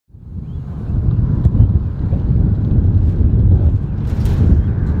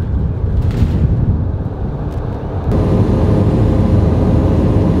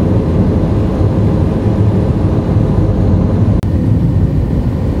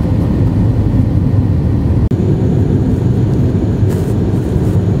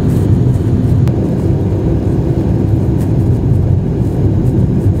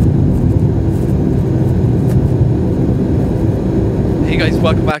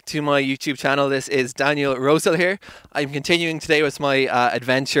back to my YouTube channel. This is Daniel Rosel here. I'm continuing today with my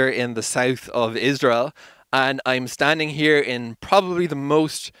adventure in the south of Israel, and I'm standing here in probably the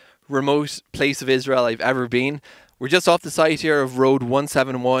most remote place of Israel I've ever been. We're just off the side here of Road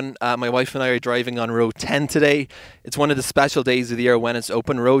 171. My wife and I are driving on Road 10 today. It's one of the special days of the year when it's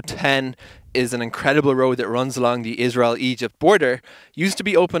open. Road 10 is an incredible road that runs along the Israel-Egypt border. Used to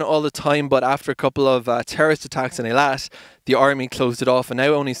be open all the time, but after a couple of terrorist attacks in Eilat, the army closed it off, and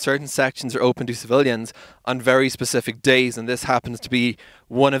now only certain sections are open to civilians on very specific days, and this happens to be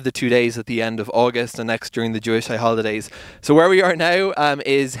one of the 2 days at the end of August and next during the Jewish high holidays. So where we are now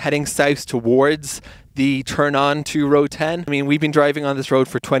is heading south towards the turn on to Road 10. I mean, we've been driving on this road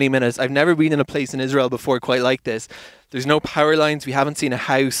for 20 minutes. I've never been in a place in Israel before quite like this. There's no power lines. We haven't seen a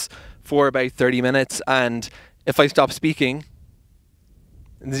house for about 30 minutes. And if I stop speaking,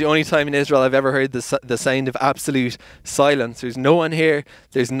 it's the only time in Israel I've ever heard the sound of absolute silence. There's no one here.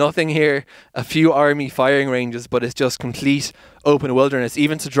 There's nothing here. A few army firing ranges, but it's just complete open wilderness.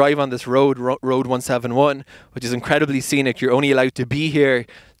 Even to drive on this road, Road 171, which is incredibly scenic, you're only allowed to be here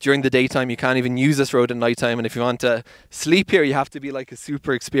during the daytime. You can't even use this road at nighttime. And if you want to sleep here, you have to be like a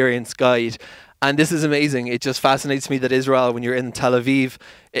super experienced guide. And this is amazing. It just fascinates me that Israel, when you're in Tel Aviv,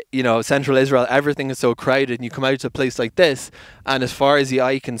 central Israel, everything is so crowded, and you come out to a place like this, and as far as the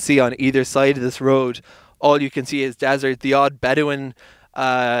eye can see on either side of this road, all you can see is desert. The odd Bedouin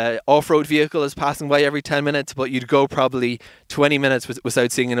off-road vehicle is passing by every 10 minutes, but you'd go probably 20 minutes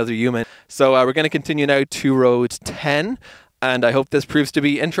without seeing another human. So we're going to continue now to Road 10, and I hope this proves to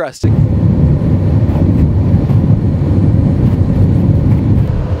be interesting.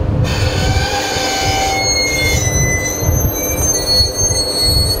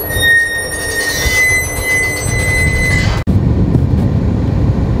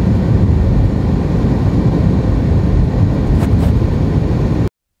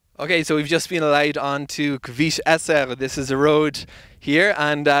 Okay, so we've just been allowed onto Kvish. This is a road here,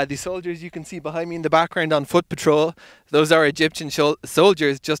 and the soldiers you can see behind me in the background on foot patrol, those are Egyptian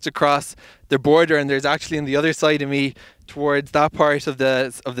soldiers just across the border. And there's actually on the other side of me, towards that part of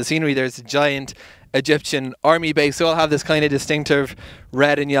the scenery, there's a giant Egyptian army base. So I'll have this kind of distinctive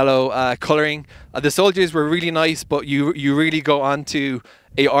red and yellow colouring. The soldiers were really nice, but you really go onto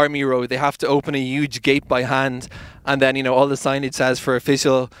a army road. They have to open a huge gate by hand, and then all the signage says for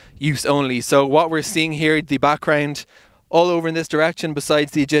official use only. So what we're seeing here, the background all over in this direction,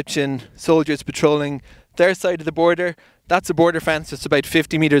 besides the Egyptian soldiers patrolling their side of the border, that's a border fence just about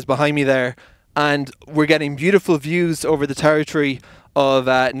 50 meters behind me there, and we're getting beautiful views over the territory of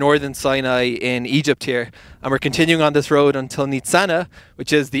Northern Sinai in Egypt here. And we're continuing on this road until Nitzana,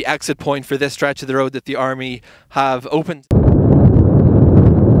 which is the exit point for this stretch of the road that the army have opened.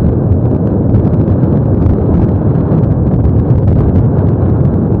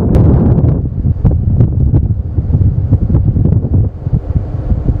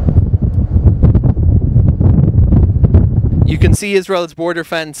 You can see Israel's border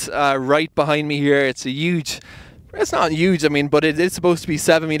fence right behind me here. It's not huge, I mean, but it is supposed to be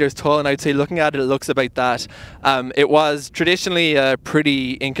 7 meters tall, and I'd say looking at it, it looks about that. It was traditionally a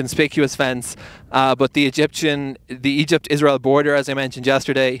pretty inconspicuous fence, but the Egypt-Israel border, as I mentioned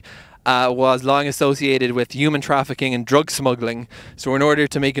yesterday, was long associated with human trafficking and drug smuggling. So in order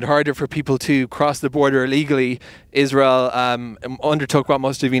to make it harder for people to cross the border illegally, Israel undertook what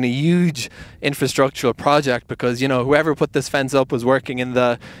must have been a huge infrastructural project, because whoever put this fence up was working in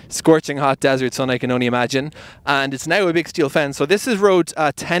the scorching hot desert sun, I can only imagine. And it's now a big steel fence. So this is Road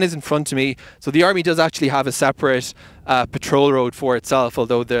 10 is in front of me. So the army does actually have a separate patrol road for itself,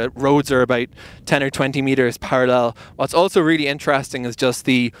 although the roads are about 10 or 20 meters parallel. What's also really interesting is just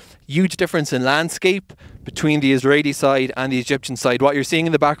the huge difference in landscape between the Israeli side and the Egyptian side. What you're seeing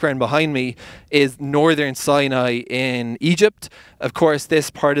in the background behind me is Northern Sinai in Egypt. Of course, this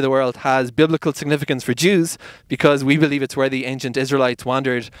part of the world has biblical significance for Jews, because we believe it's where the ancient Israelites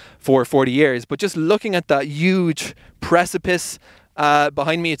wandered for 40 years. But just looking at that huge precipice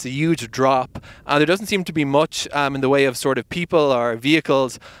behind me, it's a huge drop. There doesn't seem to be much in the way of sort of people or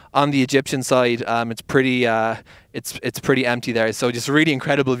vehicles on the Egyptian side. It's pretty empty there. So just really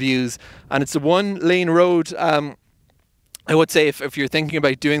incredible views, and it's a one-lane road. I would say if you're thinking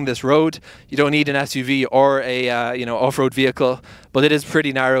about doing this road, you don't need an SUV or a off-road vehicle, but it is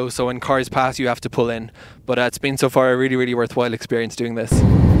pretty narrow. So when cars pass, you have to pull in. But it's been so far a really, really worthwhile experience doing this.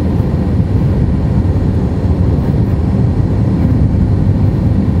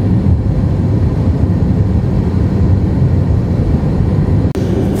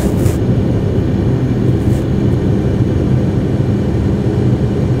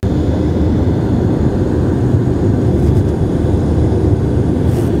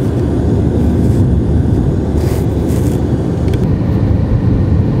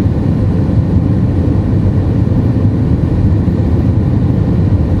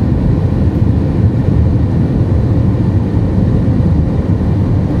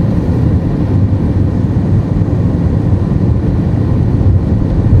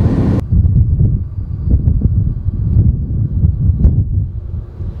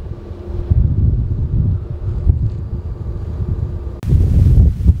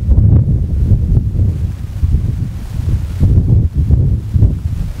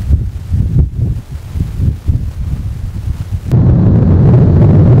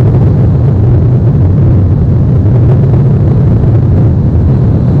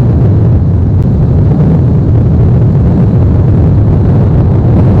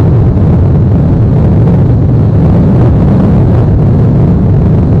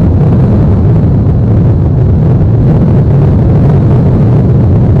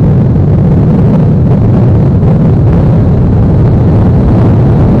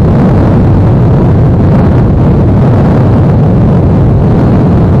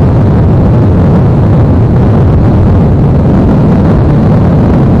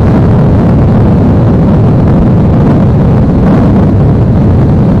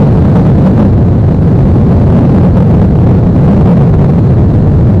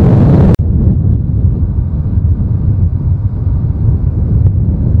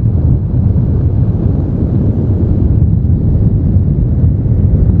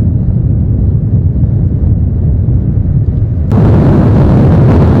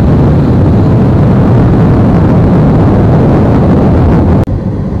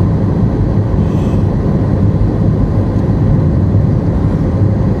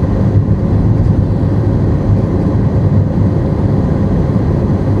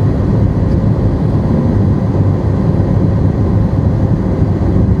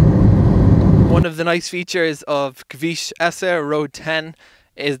 One of the nice features of Kvish Road 10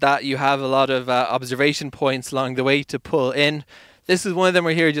 is that you have a lot of observation points along the way to pull in. This is one of them.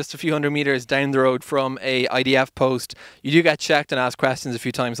 We're here just a few hundred meters down the road from a IDF post. You do get checked and asked questions a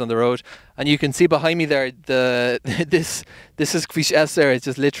few times on the road, and you can see behind me there this is Kvish It's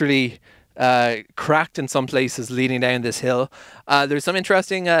just literally cracked in some places leading down this hill. There's some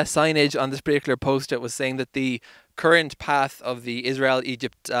interesting signage on this particular post that was saying that the current path of the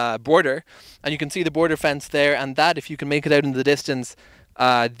Israel-Egypt border, and you can see the border fence there, and that, if you can make it out in the distance,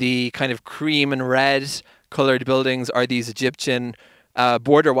 the kind of cream and red coloured buildings are these Egyptian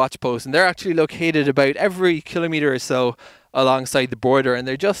border watch posts, and they're actually located about every kilometre or so alongside the border, and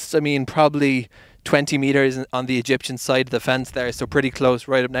they're just, I mean, probably 20 meters on the Egyptian side of the fence there, so pretty close,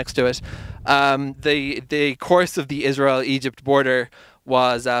 right up next to it. The course of the Israel-Egypt border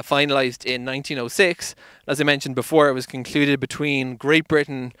was finalised in 1906. As I mentioned before, it was concluded between Great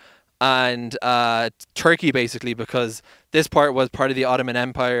Britain and Turkey, basically, because this part was part of the Ottoman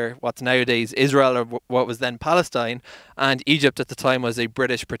Empire, what's nowadays Israel, or what was then Palestine, and Egypt at the time was a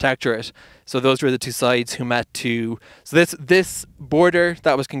British protectorate. So those were the two sides who met to... So this border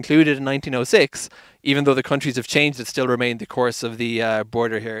that was concluded in 1906, even though the countries have changed, it still remained the course of the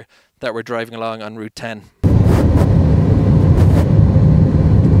border here that we're driving along on Route 10.